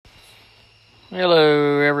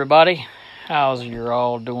Hello, everybody. How's you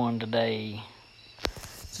all doing today?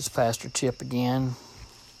 This is Pastor Chip again.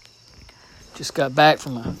 Just got back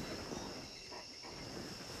from a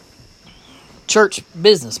church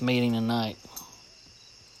business meeting tonight.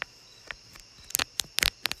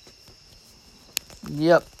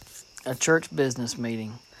 Yep, a church business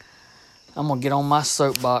meeting. I'm going to get on my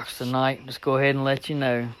soapbox tonight. Just go ahead and let you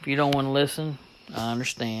know. If you don't want to listen, I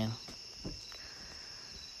understand.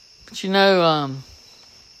 But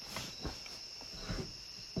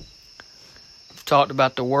we've talked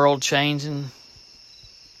about the world changing,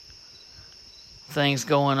 things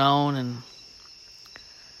going on, and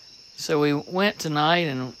so we went tonight,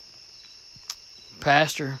 and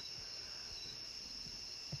Pastor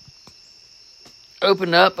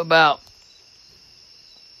opened up about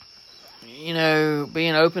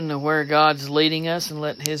being open to where God's leading us and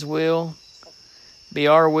let His will be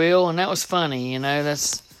our will. And that was funny,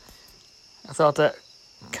 I thought that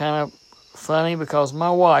kind of funny because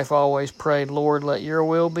my wife always prayed, Lord, let your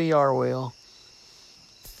will be our will.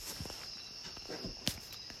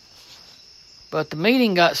 But the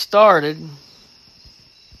meeting got started,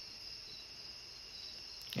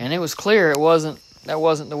 and it was clear that wasn't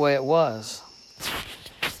the way it was.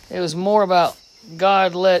 It was more about,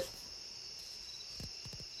 God, let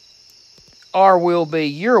our will be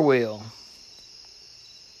your will.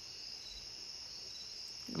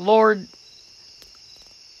 Lord,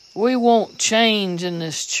 we won't change in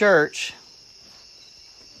this church,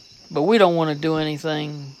 but we don't want to do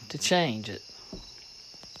anything to change it.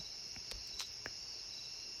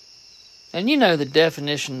 And the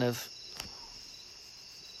definition of,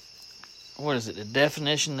 the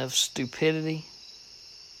definition of stupidity?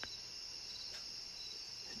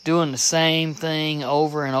 Doing the same thing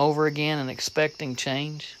over and over again and expecting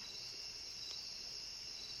change.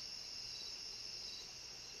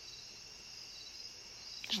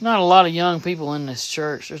 There's not a lot of young people in this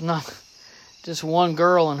church. There's not just one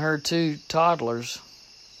girl and her two toddlers.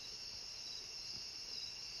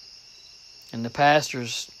 And the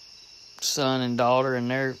pastor's son and daughter and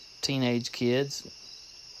their teenage kids.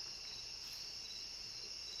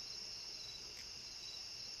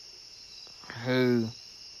 Who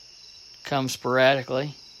come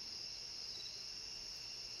sporadically.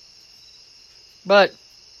 But,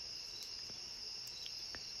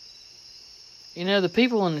 the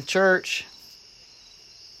people in the church,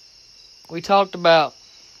 we talked about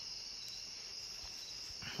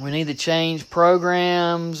we need to change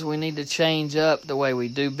programs, we need to change up the way we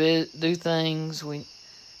do things. We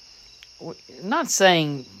not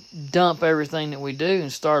saying dump everything that we do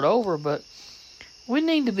and start over, but we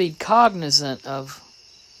need to be cognizant of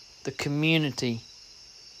the community.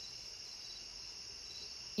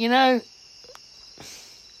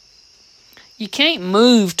 You can't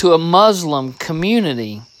move to a Muslim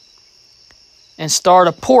community and start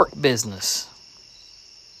a pork business.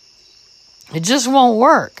 It just won't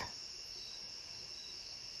work.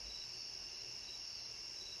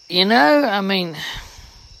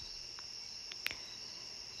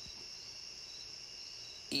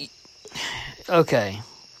 Okay.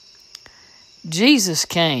 Jesus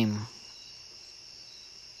came,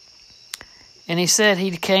 and He said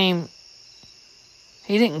He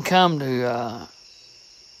didn't come to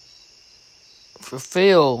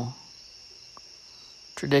fulfill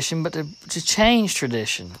tradition, but to change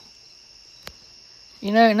tradition.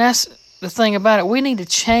 And that's the thing about it. We need to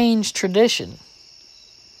change tradition.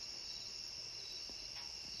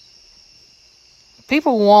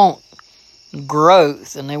 People want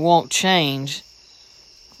growth and they want change,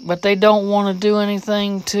 but they don't want to do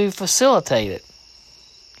anything to facilitate it.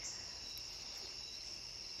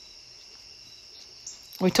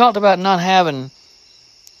 We talked about not having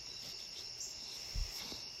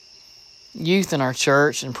youth in our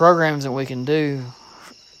church and programs that we can do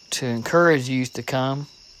to encourage youth to come.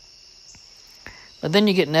 But then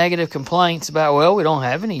you get negative complaints about, we don't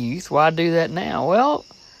have any youth. Why do that now? Well,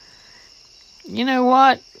 you know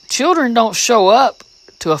what? Children don't show up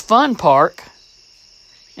to a fun park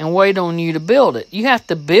and wait on you to build it. You have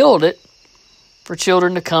to build it for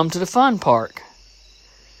children to come to the fun park.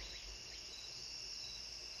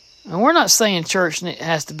 And we're not saying church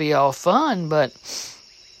has to be all fun, but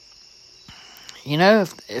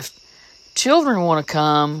if children want to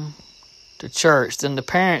come to church, then the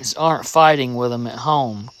parents aren't fighting with them at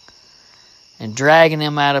home and dragging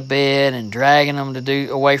them out of bed and dragging them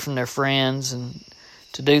away from their friends and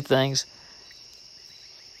to do things.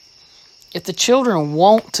 If the children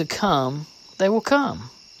want to come, they will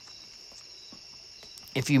come.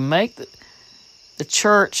 If you make the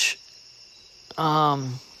church a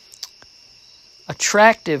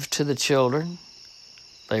attractive to the children,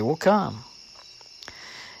 they will come.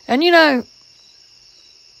 And you know,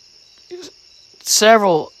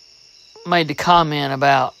 several made the comment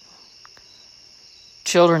about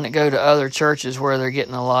children that go to other churches where they're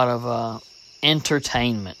getting a lot of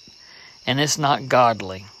entertainment, and it's not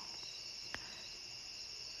godly.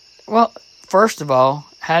 Well, first of all,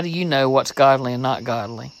 how do you know what's godly and not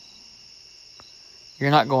godly?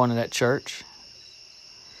 You're not going to that church.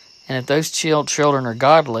 And if those children are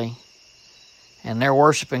godly, and they're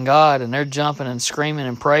worshiping God, and they're jumping and screaming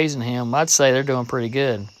and praising Him, I'd say they're doing pretty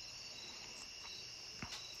good.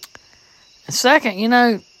 And second, you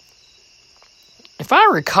know, if I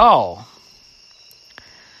recall,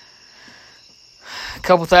 a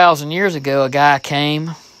couple thousand years ago, a guy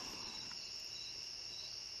came,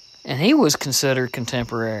 and he was considered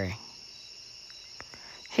contemporary.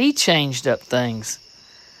 He changed up things.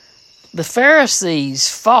 The Pharisees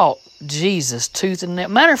fought Jesus tooth and nail.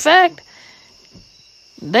 Matter of fact,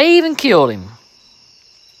 they even killed him.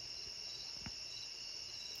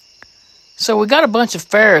 So we got a bunch of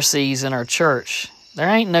Pharisees in our church. There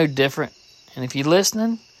ain't no different. And if you're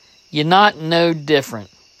listening, you're not no different.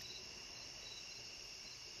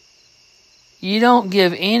 You don't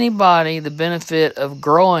give anybody the benefit of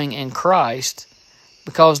growing in Christ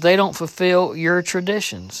because they don't fulfill your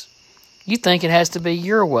traditions. You think it has to be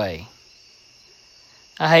your way.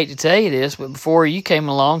 I hate to tell you this, but before you came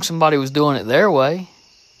along, somebody was doing it their way.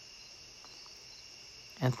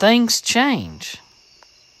 And things change.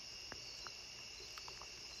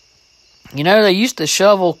 You know, they used to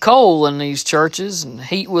shovel coal in these churches and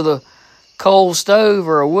heat with a coal stove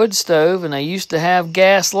or a wood stove, and they used to have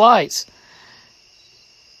gas lights.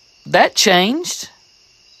 That changed.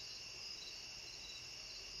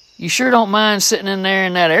 You sure don't mind sitting in there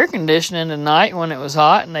in that air conditioning at night when it was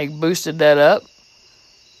hot and they boosted that up.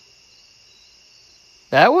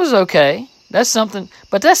 That was okay. That's something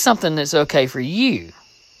that's okay for you.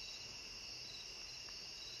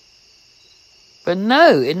 But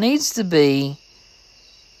no, it needs to be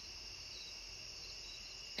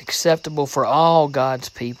acceptable for all God's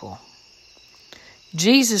people.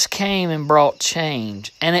 Jesus came and brought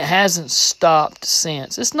change, and it hasn't stopped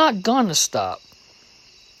since. It's not going to stop.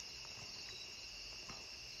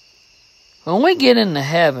 When we get into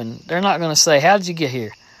heaven, they're not going to say, how did you get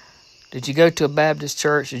here? Did you go to a Baptist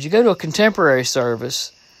church? Did you go to a contemporary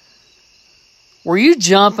service? Were you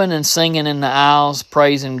jumping and singing in the aisles,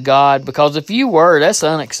 praising God? Because if you were, that's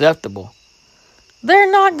unacceptable.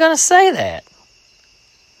 They're not going to say that.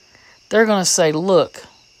 They're going to say, look,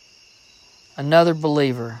 another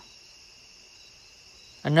believer,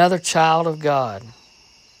 another child of God.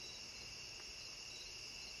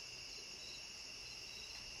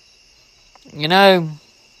 You know,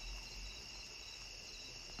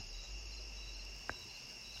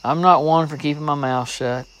 I'm not one for keeping my mouth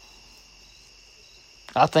shut.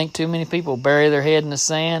 I think too many people bury their head in the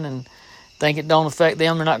sand and think it don't affect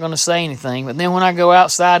them. They're not going to say anything. But then when I go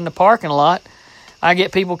outside in the parking lot, I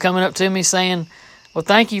get people coming up to me saying, well,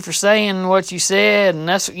 thank you for saying what you said, and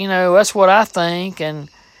that's what I think, and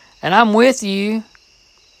I'm with you.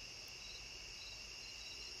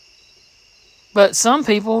 But some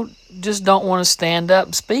people just don't want to stand up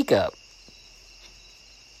and speak up.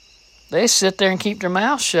 They sit there and keep their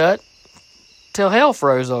mouth shut till hell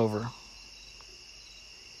froze over.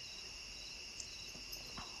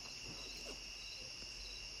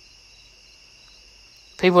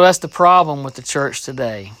 People, that's the problem with the church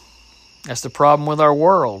today. That's the problem with our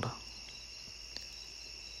world.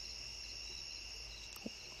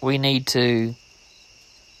 We need to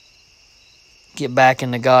get back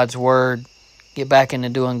into God's Word, get back into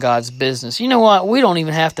doing God's business. You know what? We don't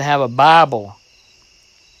even have to have a Bible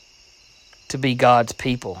to be God's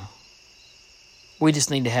people. We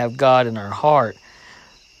just need to have God in our heart.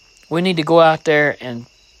 We need to go out there and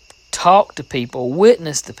talk to people,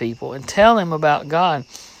 witness to people, and tell them about God.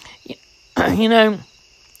 You know,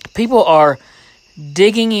 people are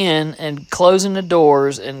digging in and closing the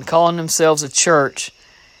doors and calling themselves a church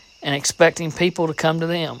and expecting people to come to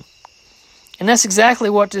them. And that's exactly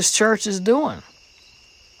what this church is doing.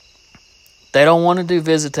 They don't want to do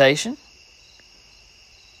visitation.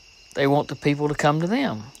 They want the people to come to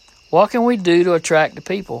them. What can we do to attract the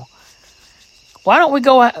people? Why don't we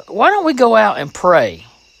go out and pray?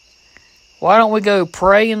 Why don't we go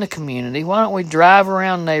pray in the community? Why don't we drive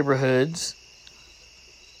around neighborhoods?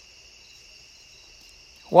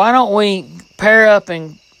 Why don't we pair up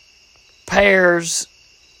in pairs,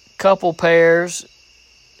 couple pairs,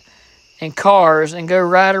 in cars and go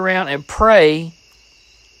ride around and pray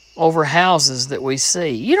over houses that we see?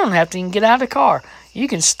 You don't have to even get out of the car. You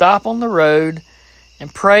can stop on the road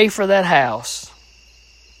and pray for that house.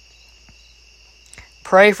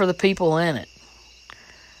 Pray for the people in it.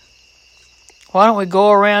 Why don't we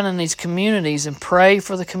go around in these communities and pray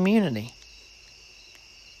for the community?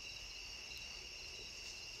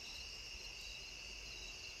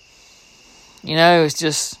 You know, it's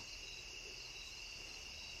just...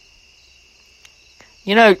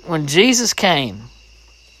 You know, when Jesus came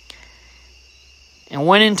and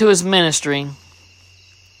went into his ministry,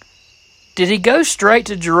 did he go straight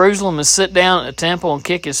to Jerusalem and sit down at the temple and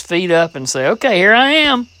kick his feet up and say, okay, here I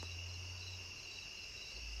am.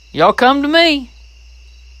 Y'all come to me?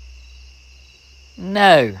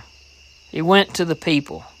 No. He went to the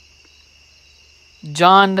people.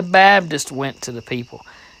 John the Baptist went to the people.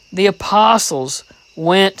 The apostles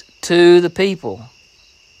went to the people.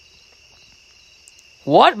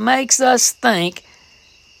 What makes us think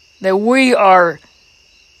that we are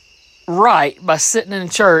right by sitting in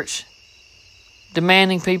church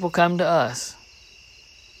demanding people come to us?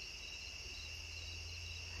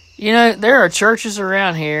 You know, there are churches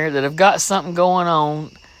around here that have got something going on.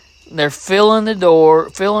 They're filling the door,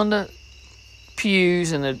 filling the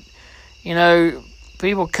pews, and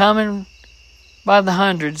people coming by the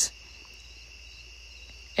hundreds.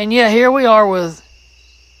 And yet here we are with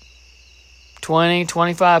 20,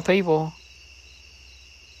 25 people,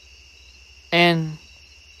 and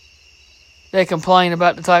they complain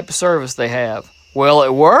about the type of service they have. Well,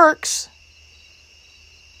 it works.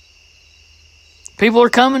 People are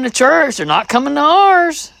coming to church. They're not coming to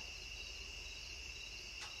ours.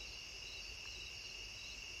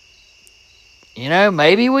 You know,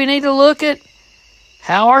 maybe we need to look at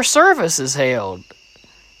how our service is held.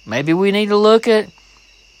 Maybe we need to look at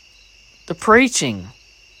the preaching,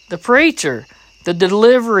 the preacher, the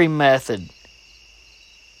delivery method.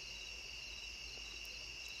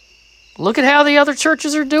 Look at how the other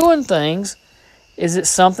churches are doing things. Is it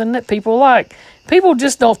something that people like? People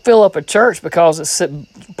just don't fill up a church because it's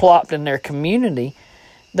plopped in their community.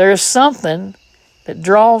 There's something that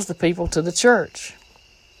draws the people to the church.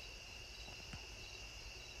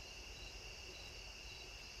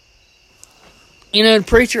 You know, the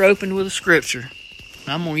preacher opened with a scripture.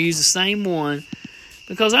 I'm going to use the same one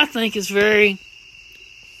because I think it's very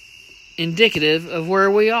indicative of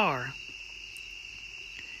where we are.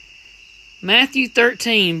 Matthew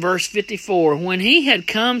 13, verse 54, when he had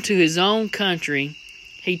come to his own country,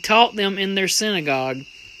 he taught them in their synagogue,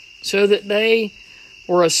 so that they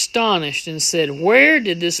were astonished and said, where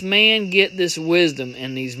did this man get this wisdom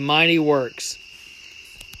and these mighty works?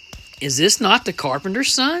 Is this not the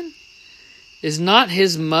carpenter's son? Is not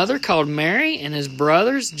his mother called Mary, and his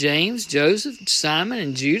brothers James, Joseph, Simon,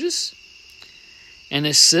 and Judas? And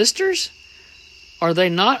his sisters? Are they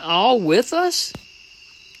not all with us?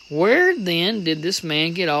 Where then did this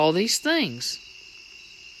man get all these things?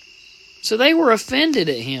 So they were offended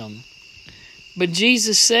at him. But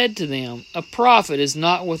Jesus said to them, a prophet is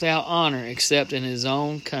not without honor except in his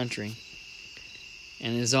own country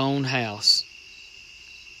and his own house.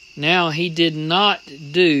 Now he did not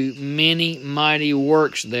do many mighty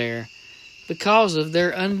works there because of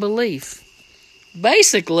their unbelief.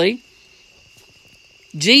 Basically,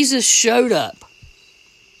 Jesus showed up.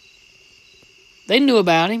 They knew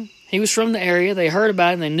about him. He was from the area. They heard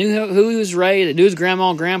about him. They knew who he was raised. They knew his grandma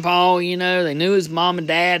and grandpa, you know. They knew his mom and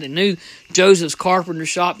dad. They knew Joseph's carpenter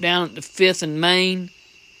shop down at the 5th and Main.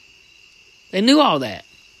 They knew all that.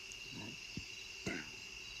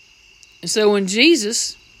 And so when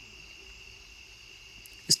Jesus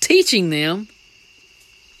is teaching them,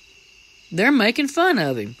 they're making fun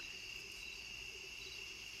of him.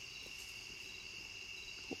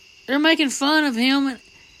 They're making fun of him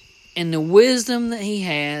and the wisdom that he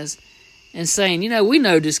has, and saying, you know, we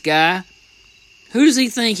know this guy. Who does he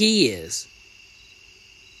think he is?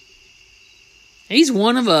 He's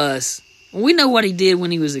one of us. We know what he did when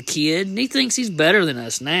he was a kid, and he thinks he's better than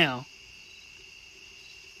us now.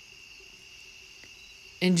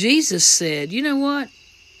 And Jesus said, you know what?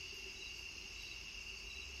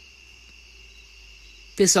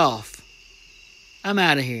 Piss off. I'm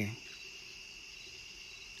out of here.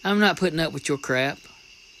 I'm not putting up with your crap.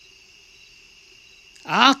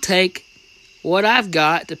 I'll take what I've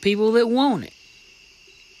got to people that want it.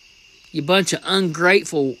 You bunch of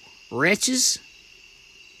ungrateful wretches.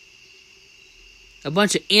 A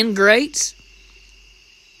bunch of ingrates.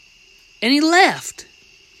 And he left.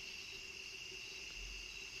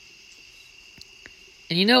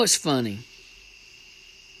 And you know it's funny.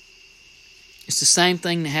 It's the same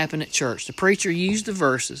thing that happened at church. The preacher used the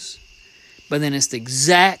verses, but then it's the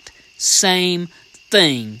exact same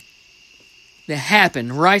thing that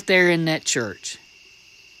happened right there in that church.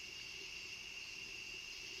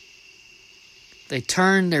 They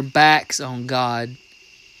turned their backs on God.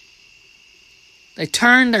 They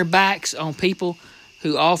turned their backs on people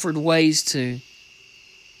who offered ways to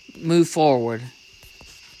move forward.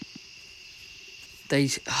 They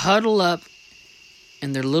huddle up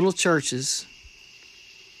in their little churches,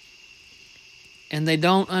 and they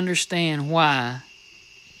don't understand why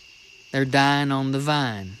they're dying on the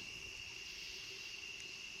vine.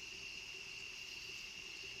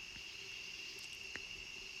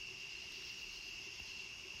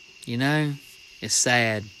 You know, it's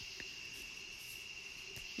sad.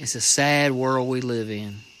 It's a sad world we live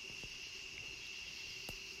in.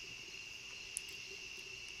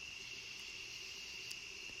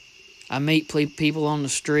 I meet people on the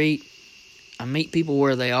street. I meet people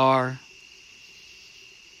where they are.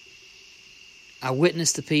 I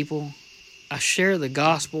witness to people. I share the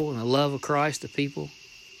gospel and the love of Christ to people.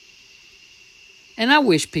 And I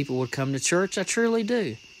wish people would come to church. I truly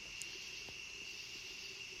do.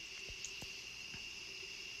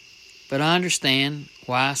 But I understand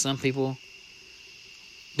why some people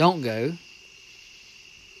don't go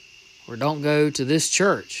or don't go to this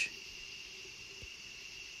church.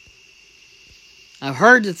 I've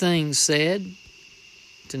heard the things said.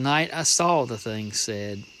 Tonight I saw the things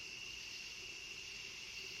said.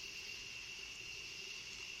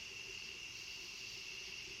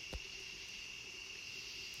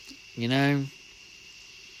 You know,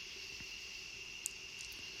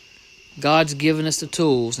 God's given us the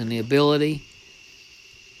tools and the ability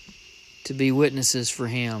to be witnesses for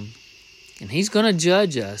Him. And He's going to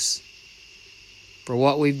judge us for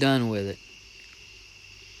what we've done with it.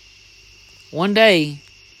 One day,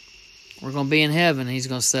 we're going to be in heaven, and He's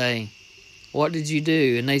going to say, "What did you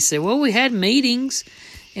do?" And they say, "Well, we had meetings,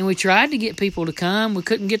 and we tried to get people to come. We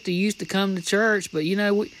couldn't get the youth to come to church, but,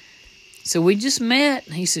 so we just met."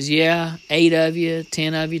 And He says, "Yeah, 8 of you,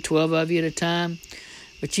 10 of you, 12 of you at a time.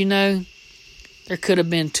 But there could have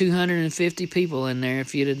been 250 people in there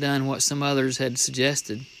if you'd have done what some others had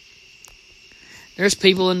suggested." There's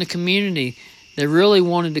people in the community that really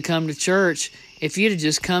wanted to come to church if you'd have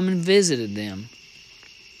just come and visited them.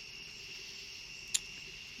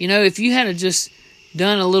 If you had just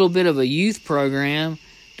done a little bit of a youth program,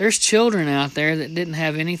 there's children out there that didn't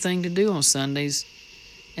have anything to do on Sundays,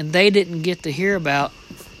 and they didn't get to hear about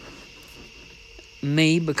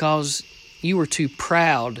me because you were too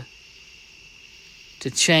proud to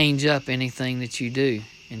change up anything that you do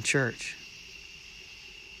in church.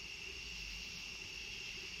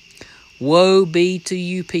 Woe be to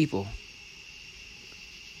you people.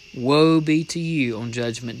 Woe be to you on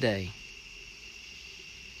Judgment Day.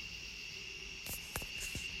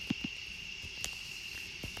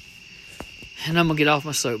 And I'm going to get off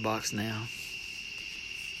my soapbox now.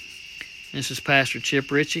 This is Pastor Chip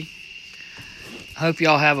Ritchie. I hope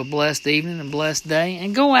y'all have a blessed evening, a blessed day,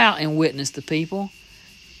 and go out and witness to people.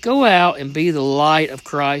 Go out and be the light of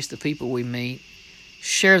Christ to people we meet.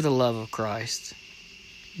 Share the love of Christ.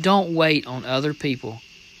 Don't wait on other people.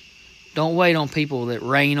 Don't wait on people that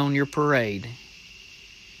rain on your parade.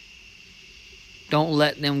 Don't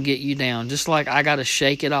let them get you down. Just like I got to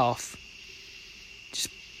shake it off.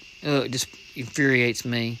 It just infuriates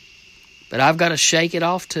me. But I've got to shake it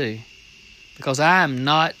off too. Because I am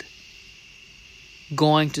not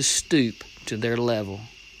going to stoop to their level.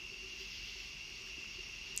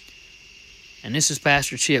 And this is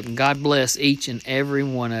Pastor Chip, and God bless each and every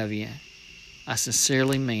one of you. I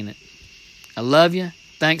sincerely mean it. I love you.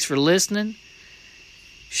 Thanks for listening.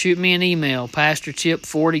 Shoot me an email,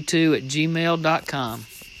 pastorchip42@gmail.com.